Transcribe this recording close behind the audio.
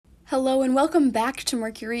Hello and welcome back to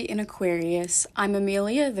Mercury in Aquarius. I'm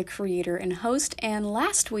Amelia, the creator and host, and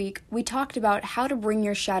last week we talked about how to bring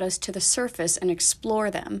your shadows to the surface and explore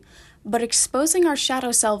them. But exposing our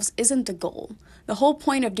shadow selves isn't the goal. The whole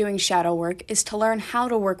point of doing shadow work is to learn how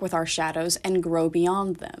to work with our shadows and grow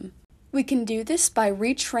beyond them. We can do this by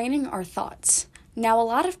retraining our thoughts. Now, a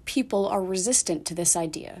lot of people are resistant to this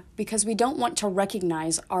idea because we don't want to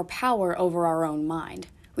recognize our power over our own mind.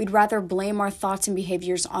 We'd rather blame our thoughts and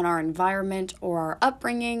behaviors on our environment or our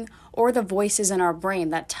upbringing or the voices in our brain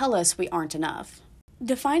that tell us we aren't enough.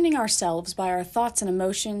 Defining ourselves by our thoughts and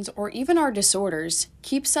emotions or even our disorders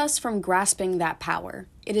keeps us from grasping that power.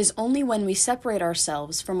 It is only when we separate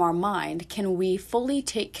ourselves from our mind can we fully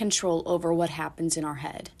take control over what happens in our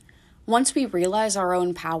head. Once we realize our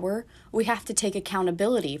own power, we have to take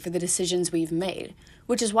accountability for the decisions we've made,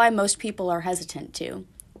 which is why most people are hesitant to.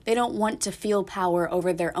 They don't want to feel power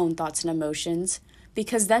over their own thoughts and emotions,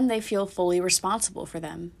 because then they feel fully responsible for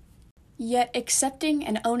them. Yet accepting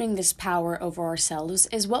and owning this power over ourselves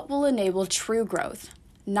is what will enable true growth.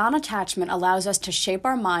 Non-attachment allows us to shape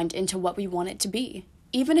our mind into what we want it to be.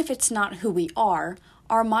 Even if it's not who we are,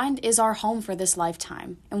 our mind is our home for this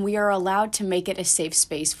lifetime, and we are allowed to make it a safe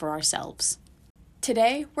space for ourselves.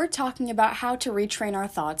 Today, we're talking about how to retrain our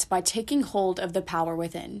thoughts by taking hold of the power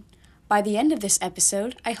within. By the end of this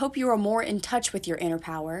episode, I hope you are more in touch with your inner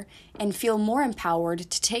power and feel more empowered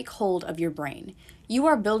to take hold of your brain. You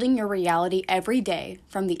are building your reality every day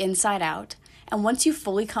from the inside out, and once you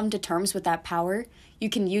fully come to terms with that power, you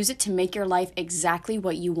can use it to make your life exactly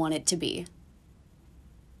what you want it to be.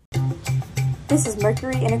 This is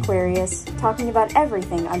Mercury in Aquarius, talking about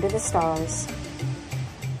everything under the stars.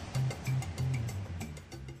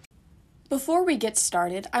 Before we get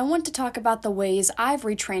started, I want to talk about the ways I've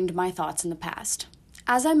retrained my thoughts in the past.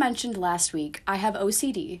 As I mentioned last week, I have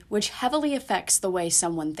OCD, which heavily affects the way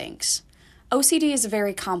someone thinks. OCD is a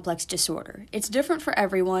very complex disorder. It's different for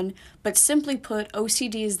everyone, but simply put,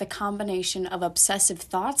 OCD is the combination of obsessive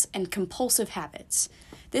thoughts and compulsive habits.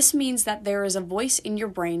 This means that there is a voice in your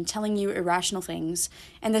brain telling you irrational things,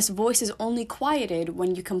 and this voice is only quieted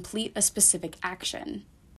when you complete a specific action.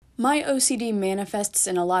 My OCD manifests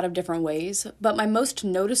in a lot of different ways, but my most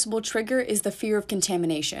noticeable trigger is the fear of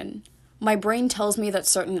contamination. My brain tells me that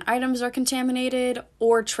certain items are contaminated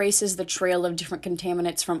or traces the trail of different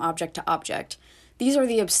contaminants from object to object. These are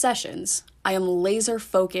the obsessions. I am laser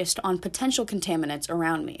focused on potential contaminants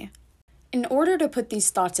around me. In order to put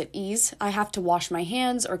these thoughts at ease, I have to wash my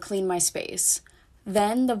hands or clean my space.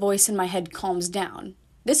 Then the voice in my head calms down.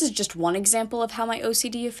 This is just one example of how my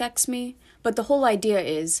OCD affects me, but the whole idea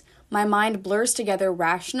is my mind blurs together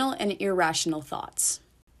rational and irrational thoughts.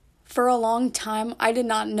 For a long time, I did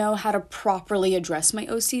not know how to properly address my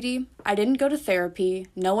OCD. I didn't go to therapy,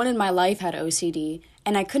 no one in my life had OCD,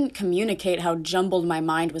 and I couldn't communicate how jumbled my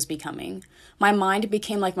mind was becoming. My mind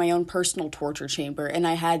became like my own personal torture chamber, and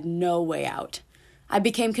I had no way out. I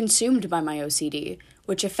became consumed by my OCD,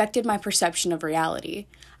 which affected my perception of reality.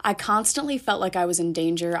 I constantly felt like I was in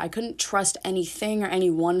danger. I couldn't trust anything or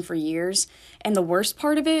anyone for years. And the worst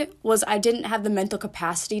part of it was I didn't have the mental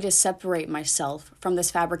capacity to separate myself from this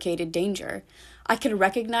fabricated danger. I could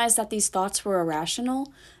recognize that these thoughts were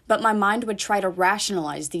irrational, but my mind would try to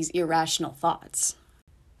rationalize these irrational thoughts.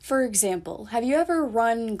 For example, have you ever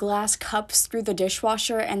run glass cups through the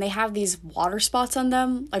dishwasher and they have these water spots on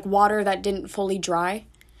them, like water that didn't fully dry?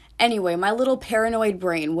 Anyway, my little paranoid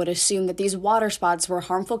brain would assume that these water spots were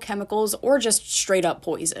harmful chemicals or just straight up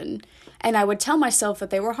poison. And I would tell myself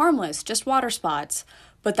that they were harmless, just water spots.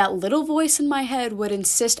 But that little voice in my head would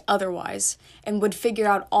insist otherwise and would figure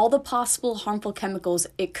out all the possible harmful chemicals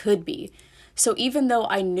it could be. So even though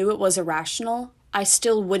I knew it was irrational, I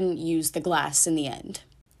still wouldn't use the glass in the end.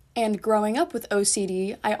 And growing up with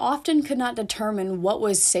OCD, I often could not determine what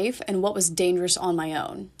was safe and what was dangerous on my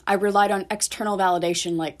own. I relied on external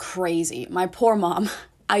validation like crazy. My poor mom.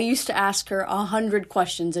 I used to ask her 100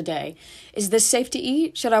 questions a day. Is this safe to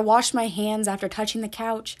eat? Should I wash my hands after touching the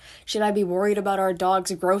couch? Should I be worried about our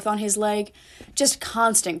dog's growth on his leg? Just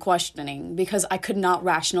constant questioning because I could not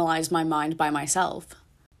rationalize my mind by myself.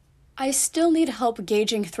 I still need help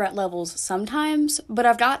gauging threat levels sometimes, but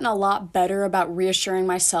I've gotten a lot better about reassuring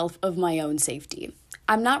myself of my own safety.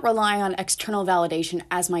 I'm not relying on external validation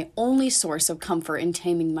as my only source of comfort in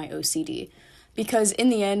taming my OCD, because in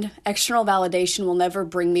the end, external validation will never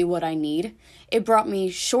bring me what I need. It brought me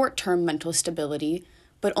short-term mental stability,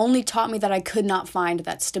 but only taught me that I could not find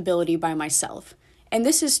that stability by myself. And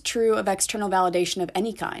this is true of external validation of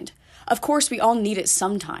any kind. Of course, we all need it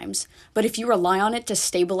sometimes, but if you rely on it to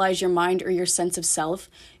stabilize your mind or your sense of self,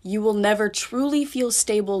 you will never truly feel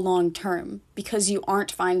stable long term because you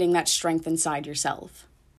aren't finding that strength inside yourself.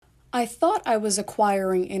 I thought I was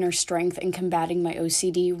acquiring inner strength and combating my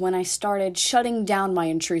OCD when I started shutting down my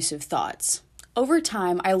intrusive thoughts. Over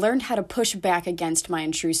time, I learned how to push back against my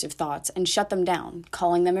intrusive thoughts and shut them down,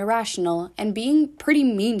 calling them irrational and being pretty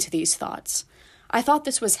mean to these thoughts. I thought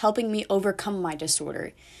this was helping me overcome my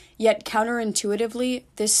disorder, yet counterintuitively,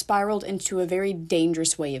 this spiraled into a very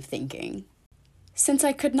dangerous way of thinking. Since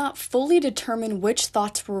I could not fully determine which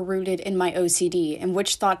thoughts were rooted in my OCD and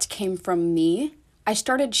which thoughts came from me, I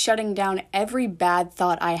started shutting down every bad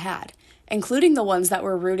thought I had, including the ones that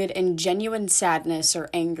were rooted in genuine sadness or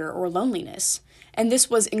anger or loneliness. And this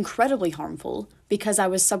was incredibly harmful because I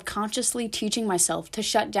was subconsciously teaching myself to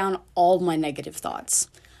shut down all my negative thoughts.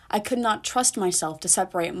 I could not trust myself to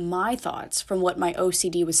separate my thoughts from what my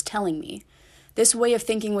OCD was telling me. This way of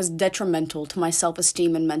thinking was detrimental to my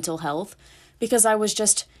self-esteem and mental health because I was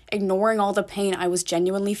just ignoring all the pain I was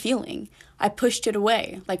genuinely feeling. I pushed it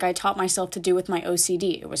away, like I taught myself to do with my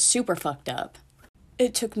OCD. It was super fucked up.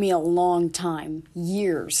 It took me a long time,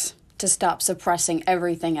 years, to stop suppressing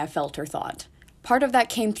everything I felt or thought. Part of that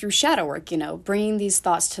came through shadow work, bringing these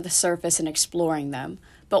thoughts to the surface and exploring them.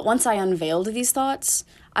 But once I unveiled these thoughts,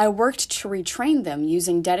 I worked to retrain them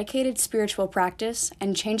using dedicated spiritual practice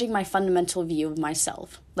and changing my fundamental view of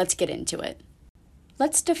myself. Let's get into it.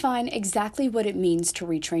 Let's define exactly what it means to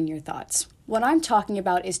retrain your thoughts. What I'm talking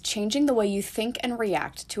about is changing the way you think and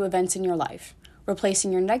react to events in your life,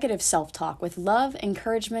 replacing your negative self-talk with love,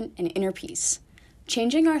 encouragement, and inner peace.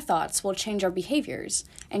 Changing our thoughts will change our behaviors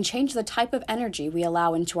and change the type of energy we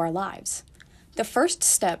allow into our lives. The first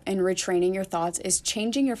step in retraining your thoughts is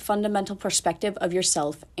changing your fundamental perspective of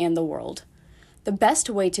yourself and the world. The best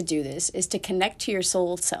way to do this is to connect to your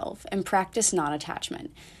soul self and practice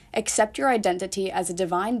non-attachment. Accept your identity as a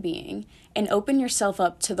divine being and open yourself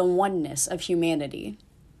up to the oneness of humanity.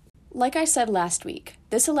 Like I said last week,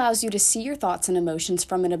 this allows you to see your thoughts and emotions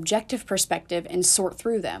from an objective perspective and sort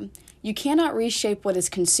through them. You cannot reshape what is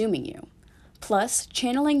consuming you. Plus,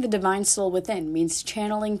 channeling the divine soul within means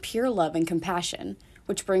channeling pure love and compassion,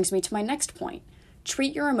 which brings me to my next point.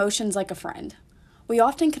 Treat your emotions like a friend. We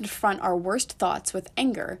often confront our worst thoughts with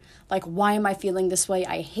anger, like, why am I feeling this way?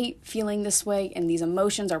 I hate feeling this way, and these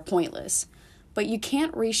emotions are pointless. But you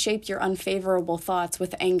can't reshape your unfavorable thoughts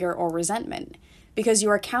with anger or resentment, because you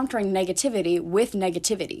are countering negativity with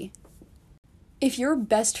negativity. If your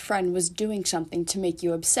best friend was doing something to make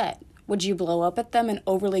you upset, would you blow up at them and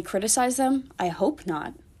overly criticize them? I hope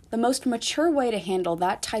not. The most mature way to handle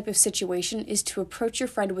that type of situation is to approach your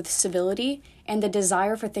friend with civility and the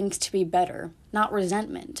desire for things to be better, not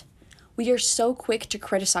resentment. We are so quick to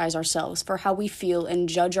criticize ourselves for how we feel and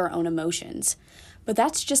judge our own emotions, but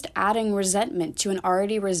that's just adding resentment to an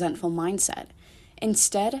already resentful mindset.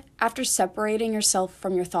 Instead, after separating yourself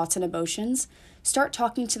from your thoughts and emotions, start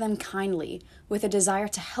talking to them kindly with a desire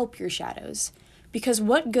to help your shadows. Because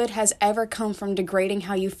what good has ever come from degrading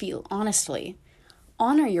how you feel, honestly?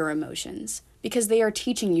 Honor your emotions, because they are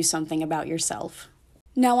teaching you something about yourself.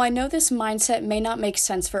 Now, I know this mindset may not make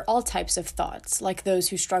sense for all types of thoughts, like those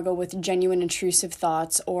who struggle with genuine intrusive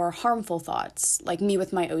thoughts or harmful thoughts, like me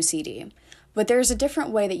with my OCD. But there's a different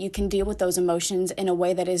way that you can deal with those emotions in a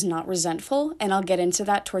way that is not resentful, and I'll get into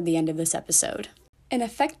that toward the end of this episode. An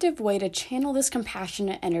effective way to channel this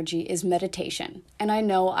compassionate energy is meditation. And I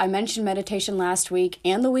know I mentioned meditation last week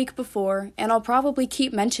and the week before, and I'll probably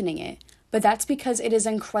keep mentioning it, but that's because it is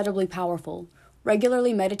incredibly powerful.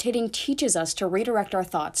 Regularly meditating teaches us to redirect our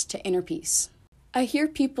thoughts to inner peace. I hear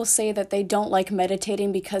people say that they don't like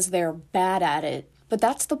meditating because they're bad at it, but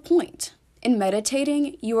that's the point. In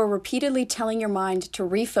meditating, you are repeatedly telling your mind to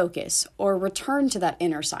refocus or return to that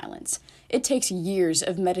inner silence. It takes years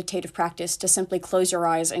of meditative practice to simply close your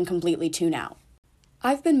eyes and completely tune out.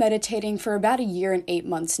 I've been meditating for about 1 year and 8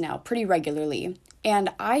 months now, pretty regularly, and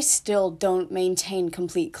I still don't maintain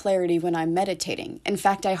complete clarity when I'm meditating. In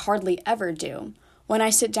fact, I hardly ever do. When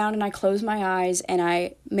I sit down and I close my eyes and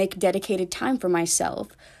I make dedicated time for myself,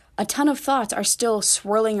 a ton of thoughts are still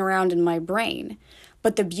swirling around in my brain.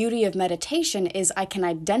 But the beauty of meditation is I can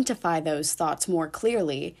identify those thoughts more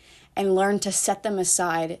clearly and learn to set them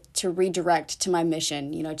aside to redirect to my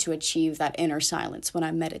mission, to achieve that inner silence when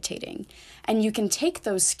I'm meditating. And you can take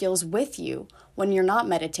those skills with you when you're not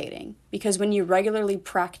meditating, because when you regularly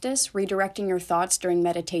practice redirecting your thoughts during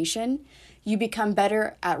meditation, you become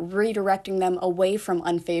better at redirecting them away from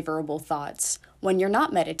unfavorable thoughts when you're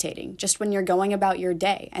not meditating, just when you're going about your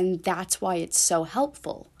day. And that's why it's so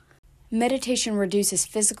helpful. Meditation reduces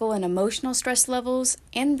physical and emotional stress levels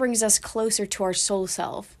and brings us closer to our soul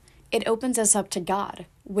self. It opens us up to God,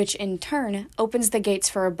 which in turn opens the gates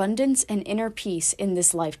for abundance and inner peace in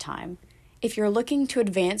this lifetime. If you're looking to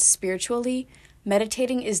advance spiritually,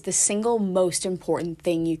 meditating is the single most important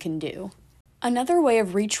thing you can do. Another way of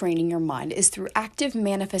retraining your mind is through active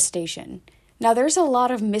manifestation. Now, there's a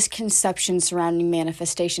lot of misconceptions surrounding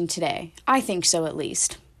manifestation today. I think so, at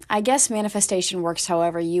least. I guess manifestation works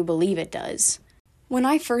however you believe it does. When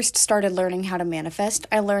I first started learning how to manifest,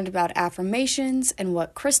 I learned about affirmations and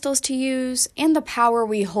what crystals to use, and the power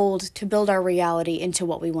we hold to build our reality into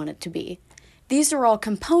what we want it to be. These are all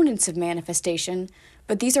components of manifestation,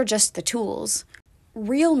 but these are just the tools.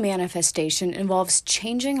 Real manifestation involves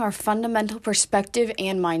changing our fundamental perspective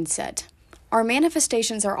and mindset. Our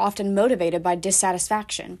manifestations are often motivated by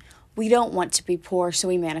dissatisfaction. We don't want to be poor, so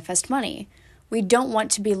we manifest money. We don't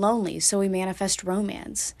want to be lonely, so we manifest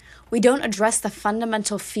romance. We don't address the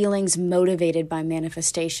fundamental feelings motivated by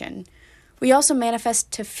manifestation. We also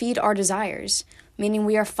manifest to feed our desires, meaning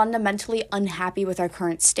we are fundamentally unhappy with our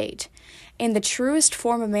current state. And the truest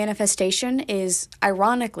form of manifestation is,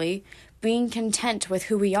 ironically, being content with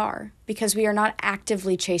who we are, because we are not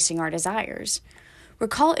actively chasing our desires.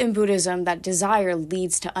 Recall in Buddhism that desire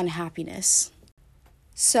leads to unhappiness.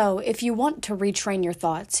 So, if you want to retrain your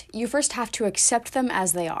thoughts, you first have to accept them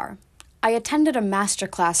as they are. I attended a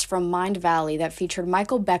masterclass from Mind Valley that featured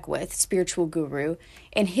Michael Beckwith, spiritual guru,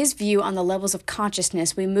 and his view on the levels of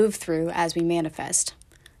consciousness we move through as we manifest.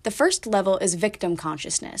 The first level is victim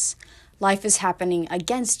consciousness. Life is happening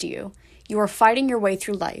against you. You are fighting your way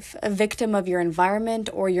through life, a victim of your environment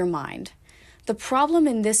or your mind. The problem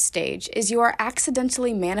in this stage is you are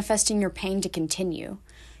accidentally manifesting your pain to continue.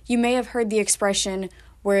 You may have heard the expression,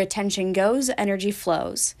 where attention goes, energy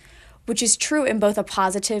flows, which is true in both a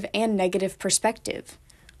positive and negative perspective.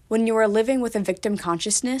 When you are living with a victim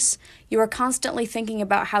consciousness, you are constantly thinking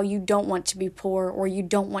about how you don't want to be poor or you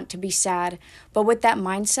don't want to be sad, but with that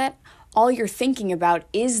mindset, all you're thinking about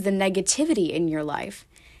is the negativity in your life.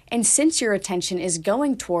 And since your attention is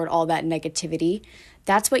going toward all that negativity,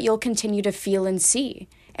 that's what you'll continue to feel and see.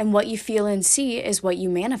 And what you feel and see is what you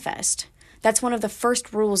manifest. That's one of the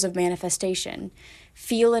first rules of manifestation.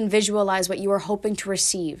 Feel and visualize what you are hoping to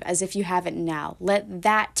receive as if you have it now. Let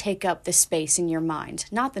that take up the space in your mind,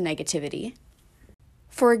 not the negativity.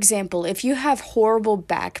 For example, if you have horrible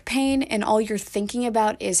back pain and all you're thinking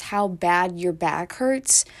about is how bad your back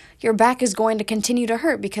hurts, your back is going to continue to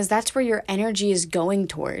hurt because that's where your energy is going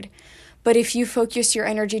toward. But if you focus your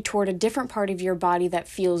energy toward a different part of your body that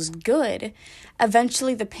feels good,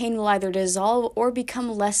 eventually the pain will either dissolve or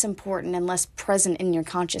become less important and less present in your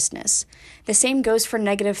consciousness. The same goes for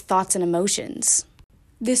negative thoughts and emotions.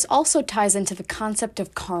 This also ties into the concept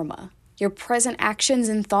of karma. Your present actions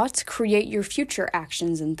and thoughts create your future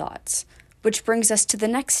actions and thoughts, which brings us to the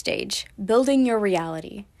next stage, building your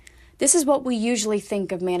reality. This is what we usually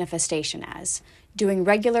think of manifestation as, doing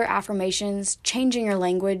regular affirmations, changing your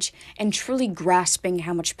language, and truly grasping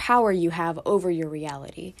how much power you have over your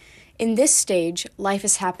reality. In this stage, life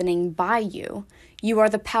is happening by you. You are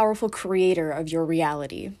the powerful creator of your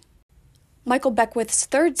reality. Michael Beckwith's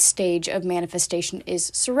third stage of manifestation is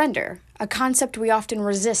surrender, a concept we often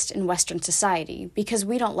resist in Western society because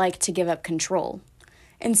we don't like to give up control.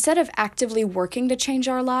 Instead of actively working to change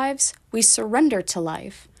our lives, we surrender to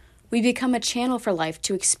life. We become a channel for life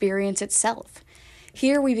to experience itself.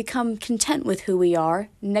 Here we become content with who we are,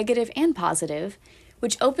 negative and positive,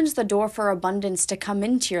 which opens the door for abundance to come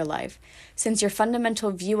into your life, since your fundamental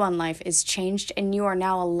view on life is changed and you are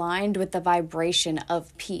now aligned with the vibration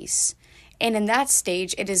of peace. And in that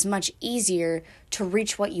stage, it is much easier to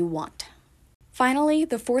reach what you want. Finally,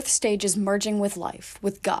 the fourth stage is merging with life,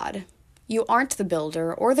 with God. You aren't the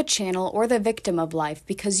builder or the channel or the victim of life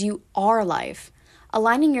because you are life.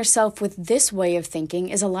 Aligning yourself with this way of thinking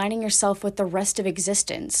is aligning yourself with the rest of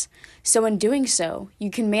existence. So in doing so, you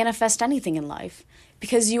can manifest anything in life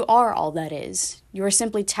because you are all that is. You are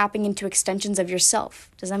simply tapping into extensions of yourself.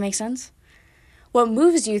 Does that make sense? What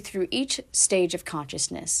moves you through each stage of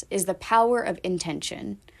consciousness is the power of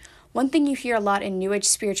intention. One thing you hear a lot in New Age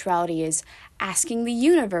spirituality is asking the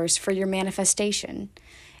universe for your manifestation.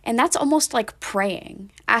 And that's almost like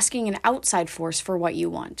praying, asking an outside force for what you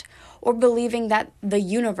want, or believing that the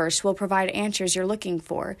universe will provide answers you're looking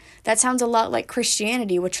for. That sounds a lot like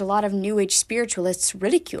Christianity, which a lot of New Age spiritualists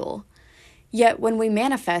ridicule. Yet when we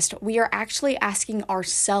manifest, we are actually asking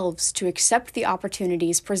ourselves to accept the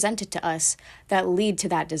opportunities presented to us that lead to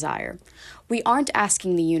that desire. We aren't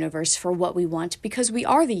asking the universe for what we want because we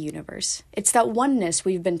are the universe. It's that oneness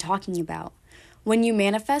we've been talking about. When you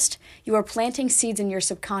manifest, you are planting seeds in your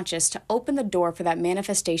subconscious to open the door for that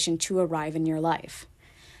manifestation to arrive in your life.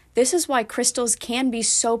 This is why crystals can be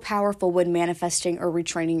so powerful when manifesting or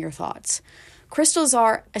retraining your thoughts. Crystals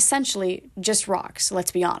are essentially just rocks,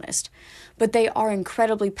 let's be honest, but they are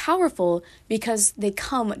incredibly powerful because they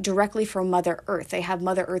come directly from Mother Earth. They have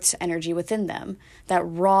Mother Earth's energy within them, that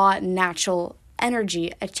raw, natural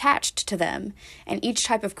energy attached to them, and each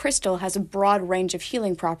type of crystal has a broad range of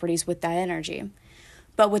healing properties with that energy.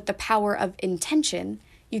 But with the power of intention,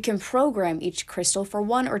 you can program each crystal for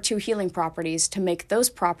 1 or 2 healing properties to make those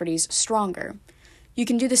properties stronger. You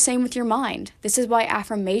can do the same with your mind. This is why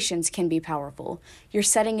affirmations can be powerful. You're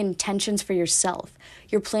setting intentions for yourself.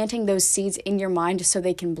 You're planting those seeds in your mind so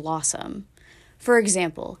they can blossom. For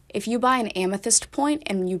example, if you buy an amethyst point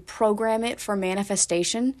and you program it for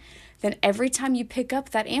manifestation, then every time you pick up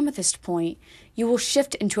that amethyst point, you will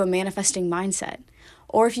shift into a manifesting mindset.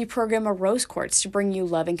 Or if you program a rose quartz to bring you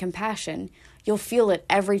love and compassion, you'll feel it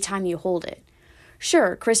every time you hold it.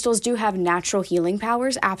 Sure, crystals do have natural healing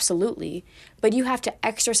powers, absolutely, but you have to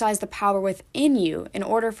exercise the power within you in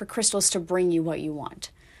order for crystals to bring you what you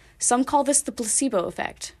want. Some call this the placebo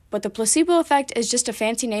effect, but the placebo effect is just a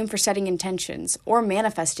fancy name for setting intentions, or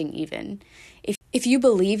manifesting even. If you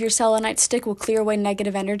believe your selenite stick will clear away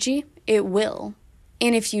negative energy, it will.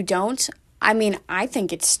 And if you don't, I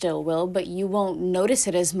think it still will, but you won't notice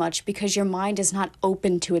it as much because your mind is not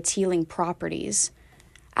open to its healing properties.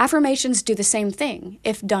 Affirmations do the same thing,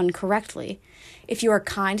 if done correctly. If you are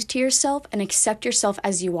kind to yourself and accept yourself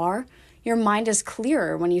as you are, your mind is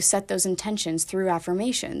clearer when you set those intentions through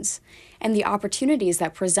affirmations, and the opportunities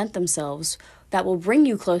that present themselves that will bring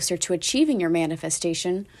you closer to achieving your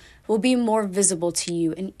manifestation will be more visible to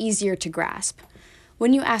you and easier to grasp.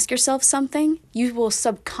 When you ask yourself something, you will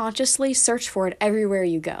subconsciously search for it everywhere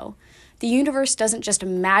you go. The universe doesn't just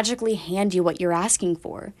magically hand you what you're asking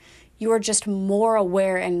for. You are just more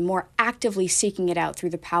aware and more actively seeking it out through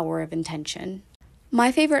the power of intention.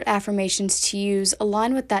 My favorite affirmations to use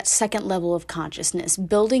align with that second level of consciousness,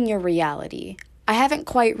 building your reality. I haven't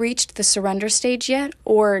quite reached the surrender stage yet,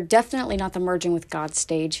 or definitely not the merging with God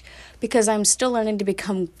stage, because I'm still learning to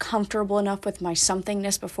become comfortable enough with my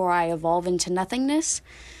somethingness before I evolve into nothingness.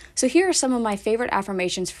 So here are some of my favorite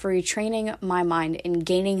affirmations for retraining my mind and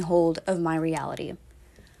gaining hold of my reality.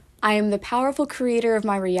 I am the powerful creator of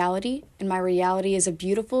my reality, and my reality is a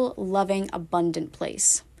beautiful, loving, abundant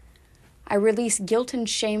place. I release guilt and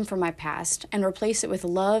shame from my past and replace it with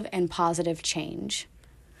love and positive change.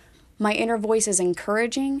 My inner voice is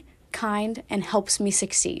encouraging, kind, and helps me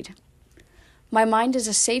succeed. My mind is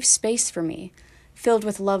a safe space for me, filled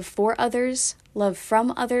with love for others, love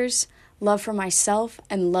from others, love for myself,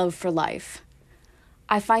 and love for life.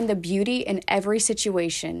 I find the beauty in every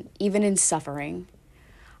situation, even in suffering.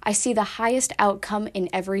 I see the highest outcome in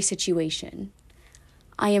every situation.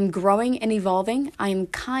 I am growing and evolving. I am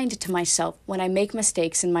kind to myself when I make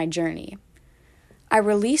mistakes in my journey. I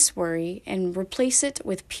release worry and replace it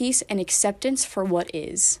with peace and acceptance for what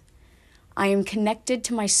is. I am connected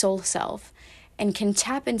to my soul self and can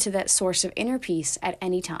tap into that source of inner peace at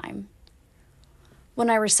any time. When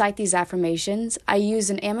I recite these affirmations, I use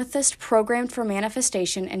an amethyst programmed for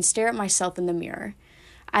manifestation and stare at myself in the mirror.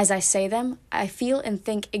 As I say them, I feel and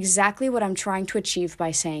think exactly what I'm trying to achieve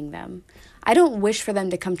by saying them. I don't wish for them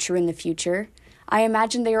to come true in the future. I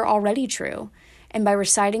imagine they are already true. And by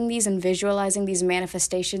reciting these and visualizing these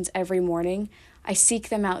manifestations every morning, I seek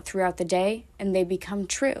them out throughout the day and they become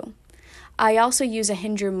true. I also use a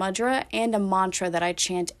Hindu mudra and a mantra that I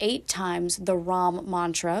chant 8 times, the Ram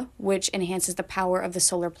mantra, which enhances the power of the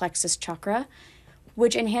solar plexus chakra,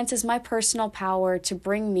 which enhances my personal power to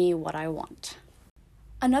bring me what I want.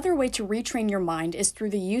 Another way to retrain your mind is through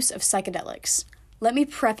the use of psychedelics. Let me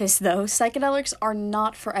preface though, psychedelics are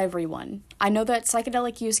not for everyone. I know that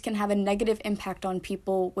psychedelic use can have a negative impact on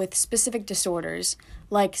people with specific disorders,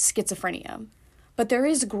 like schizophrenia. But there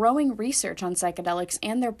is growing research on psychedelics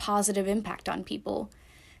and their positive impact on people.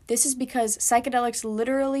 This is because psychedelics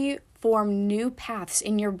literally form new paths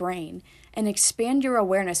in your brain and expand your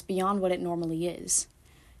awareness beyond what it normally is.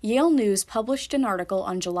 Yale News published an article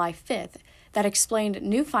on July 5th that explained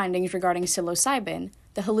new findings regarding psilocybin,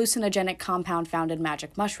 the hallucinogenic compound found in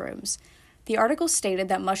magic mushrooms. The article stated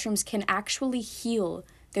that mushrooms can actually heal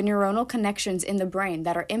the neuronal connections in the brain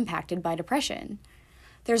that are impacted by depression.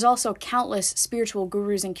 There's also countless spiritual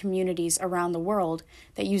gurus and communities around the world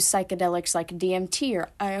that use psychedelics like DMT or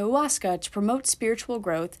ayahuasca to promote spiritual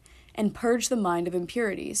growth and purge the mind of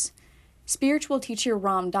impurities. Spiritual teacher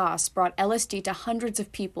Ram Dass brought LSD to hundreds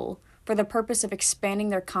of people for the purpose of expanding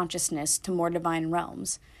their consciousness to more divine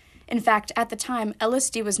realms. In fact, at the time,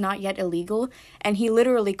 LSD was not yet illegal, and he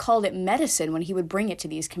literally called it medicine when he would bring it to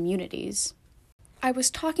these communities. I was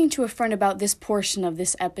talking to a friend about this portion of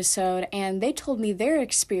this episode, and they told me their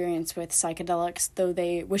experience with psychedelics, though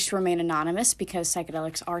they wish to remain anonymous because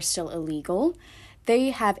psychedelics are still illegal.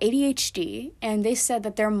 They have ADHD, and they said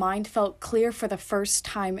that their mind felt clear for the first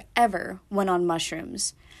time ever when on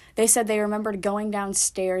mushrooms. They said they remembered going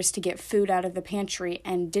downstairs to get food out of the pantry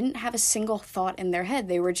and didn't have a single thought in their head.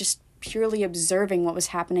 They were just purely observing what was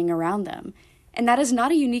happening around them. And that is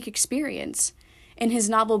not a unique experience. In his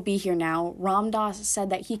novel Be Here Now, Ram Dass said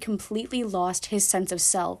that he completely lost his sense of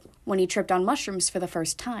self when he tripped on mushrooms for the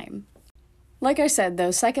first time. Like I said, though,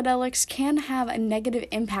 psychedelics can have a negative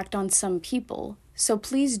impact on some people, so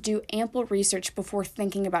please do ample research before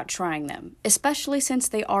thinking about trying them, especially since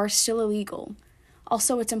they are still illegal.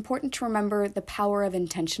 Also, it's important to remember the power of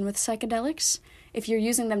intention with psychedelics. If you're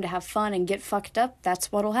using them to have fun and get fucked up,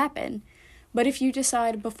 that's what'll happen. But if you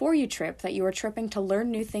decide before you trip that you are tripping to learn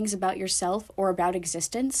new things about yourself or about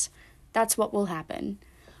existence, that's what will happen.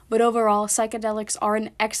 But overall, psychedelics are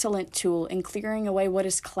an excellent tool in clearing away what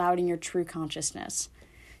is clouding your true consciousness.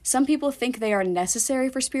 Some people think they are necessary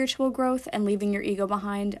for spiritual growth and leaving your ego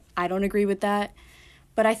behind. I don't agree with that,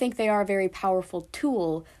 but I think they are a very powerful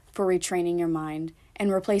tool for retraining your mind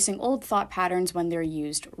and replacing old thought patterns when they're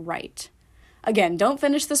used right. Again, don't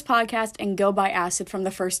finish this podcast and go buy acid from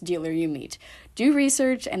the first dealer you meet. Do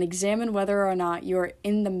research and examine whether or not you're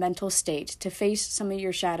in the mental state to face some of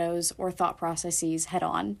your shadows or thought processes head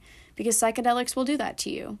on, because psychedelics will do that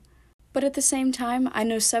to you. But at the same time, I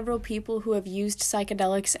know several people who have used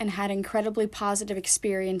psychedelics and had incredibly positive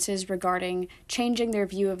experiences regarding changing their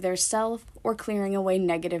view of their self or clearing away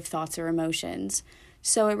negative thoughts or emotions.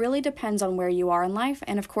 So it really depends on where you are in life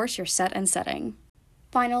and, of course, your set and setting.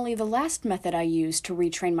 Finally, the last method I use to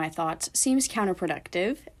retrain my thoughts seems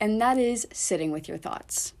counterproductive, and that is sitting with your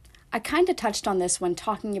thoughts. I kind of touched on this when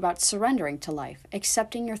talking about surrendering to life,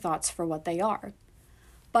 accepting your thoughts for what they are.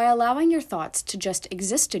 By allowing your thoughts to just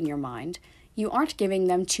exist in your mind, you aren't giving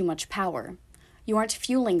them too much power. You aren't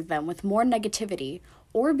fueling them with more negativity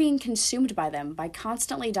or being consumed by them by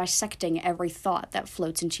constantly dissecting every thought that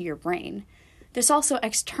floats into your brain. This also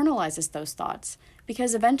externalizes those thoughts,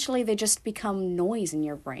 because eventually they just become noise in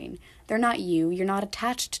your brain. They're not you, you're not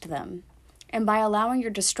attached to them. And by allowing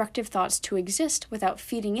your destructive thoughts to exist without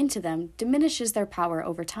feeding into them diminishes their power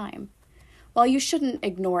over time. While you shouldn't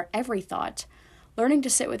ignore every thought, learning to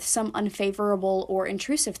sit with some unfavorable or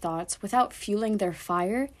intrusive thoughts without fueling their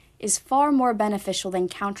fire is far more beneficial than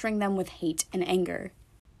countering them with hate and anger.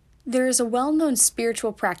 There is a well-known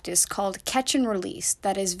spiritual practice called catch and release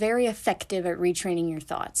that is very effective at retraining your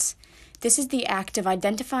thoughts. This is the act of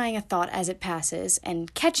identifying a thought as it passes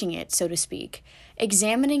and catching it, so to speak,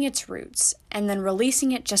 examining its roots, and then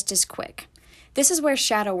releasing it just as quick. This is where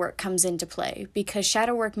shadow work comes into play, because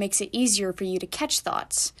shadow work makes it easier for you to catch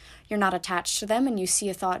thoughts. You're not attached to them and you see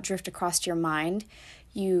a thought drift across your mind.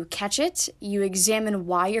 You catch it, you examine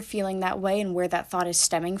why you're feeling that way and where that thought is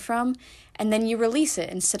stemming from, and then you release it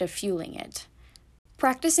instead of fueling it.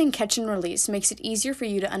 Practicing catch and release makes it easier for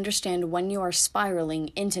you to understand when you are spiraling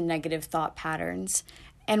into negative thought patterns,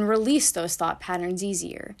 and release those thought patterns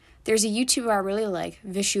easier. There's a YouTuber I really like,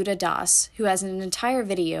 Vishuddha Das, who has an entire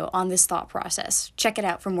video on this thought process. Check it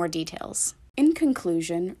out for more details. In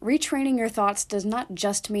conclusion, retraining your thoughts does not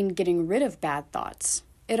just mean getting rid of bad thoughts.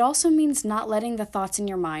 It also means not letting the thoughts in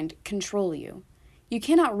your mind control you. You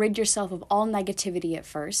cannot rid yourself of all negativity at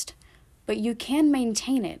first, but you can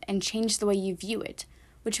maintain it and change the way you view it,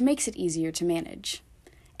 which makes it easier to manage.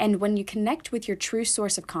 And when you connect with your true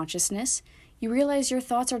source of consciousness, you realize your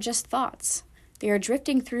thoughts are just thoughts. They are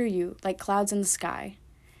drifting through you like clouds in the sky.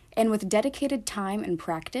 And with dedicated time and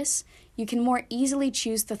practice, you can more easily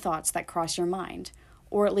choose the thoughts that cross your mind,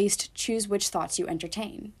 or at least choose which thoughts you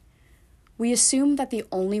entertain. We assume that the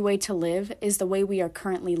only way to live is the way we are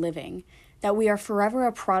currently living, that we are forever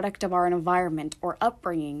a product of our environment or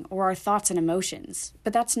upbringing or our thoughts and emotions,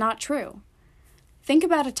 but that's not true. Think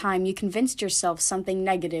about a time you convinced yourself something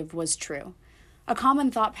negative was true. A common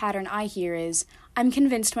thought pattern I hear is, I'm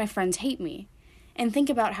convinced my friends hate me. And think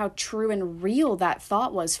about how true and real that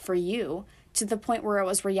thought was for you, to the point where it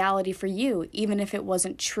was reality for you, even if it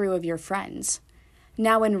wasn't true of your friends.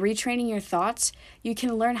 Now, in retraining your thoughts, you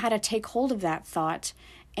can learn how to take hold of that thought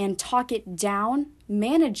and talk it down,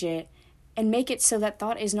 manage it, and make it so that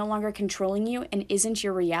thought is no longer controlling you and isn't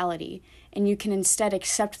your reality, and you can instead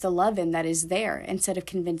accept the love in that is there instead of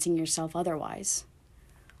convincing yourself otherwise.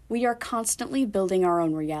 We are constantly building our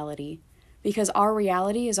own reality, because our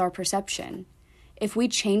reality is our perception. If we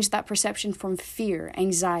change that perception from fear,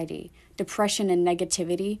 anxiety, depression, and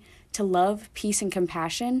negativity to love, peace, and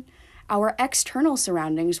compassion, our external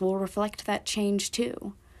surroundings will reflect that change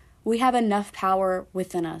too. We have enough power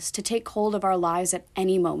within us to take hold of our lives at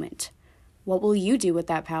any moment. What will you do with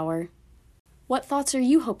that power? What thoughts are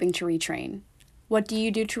you hoping to retrain? What do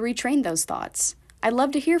you do to retrain those thoughts? I'd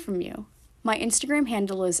love to hear from you. My Instagram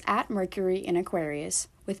handle is @Mercury in Aquarius,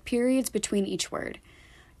 with periods between each word.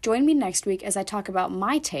 Join me next week as I talk about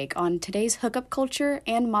my take on today's hookup culture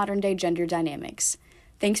and modern-day gender dynamics.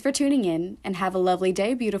 Thanks for tuning in, and have a lovely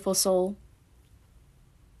day, beautiful soul.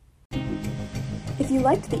 If you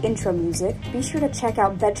liked the intro music, be sure to check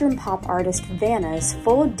out bedroom pop artist Vanna's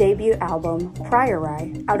full debut album,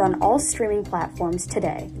 Priori, out on all streaming platforms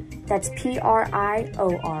today. That's Priori.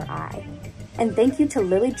 And thank you to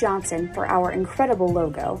Lily Johnson for our incredible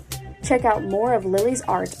logo. Check out more of Lily's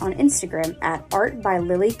art on Instagram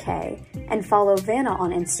 @ArtByLilyK, and follow Vanna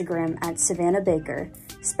on Instagram @SavannahBaker.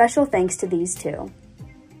 Special thanks to these two.